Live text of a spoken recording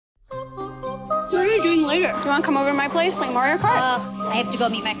later. Do you want to come over to my place, play Mario Kart? I have to go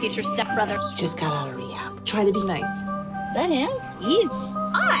meet my future stepbrother. He just got out of rehab. Try to be nice. Is that him? He's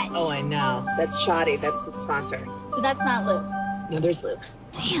hot. Oh, I know. That's Shoddy. That's his sponsor. So that's not Luke. No, there's Luke.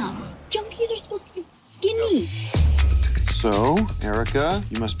 Damn, junkies are supposed to be skinny. So, Erica,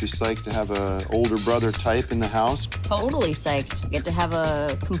 you must be psyched to have an older brother type in the house. Totally psyched. I get to have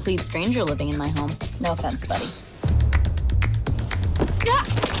a complete stranger living in my home. No offense, buddy.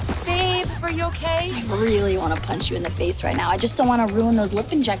 Babe, are you okay? I really want to punch you in the face right now. I just don't want to ruin those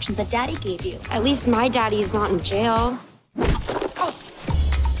lip injections that Daddy gave you. At least my daddy is not in jail.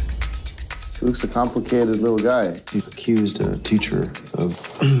 Luke's a complicated little guy. He accused a teacher of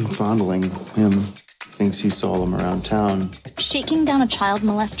fondling him. Thinks he saw him around town. Shaking down a child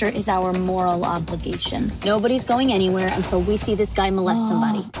molester is our moral obligation. Nobody's going anywhere until we see this guy molest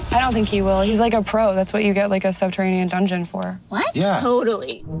somebody. I don't think he will. He's like a pro. That's what you get like a subterranean dungeon for. What? Yeah.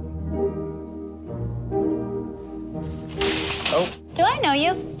 Totally. Oh, Do I know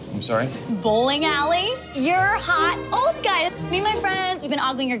you? I'm sorry? Bowling alley? You're hot old guy. Me and my friends, we've been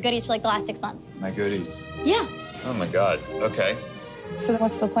ogling your goodies for like the last 6 months. My goodies. Yeah. Oh my God. Okay. So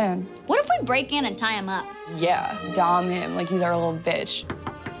what's the plan? What if we break in and tie him up? Yeah, dom him like he's our little bitch.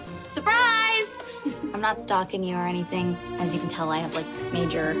 Surprise! I'm not stalking you or anything. As you can tell, I have like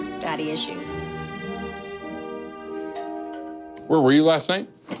major daddy issues. Where were you last night?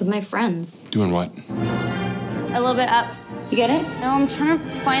 With my friends. Doing what? A little bit up. You get it? No, I'm trying to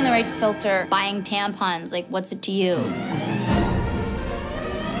find the right filter. Buying tampons, like what's it to you?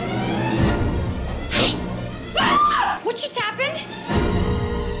 What just happened?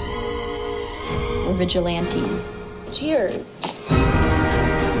 We're vigilantes. Cheers.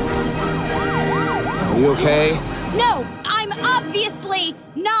 Are you okay? No, I'm obviously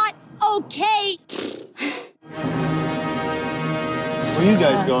not okay. Where are you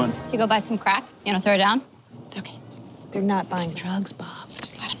guys going? To go buy some crack? You wanna throw it down? It's okay. They're not buying drugs, Bob.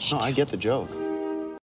 Just let him No, I get the joke.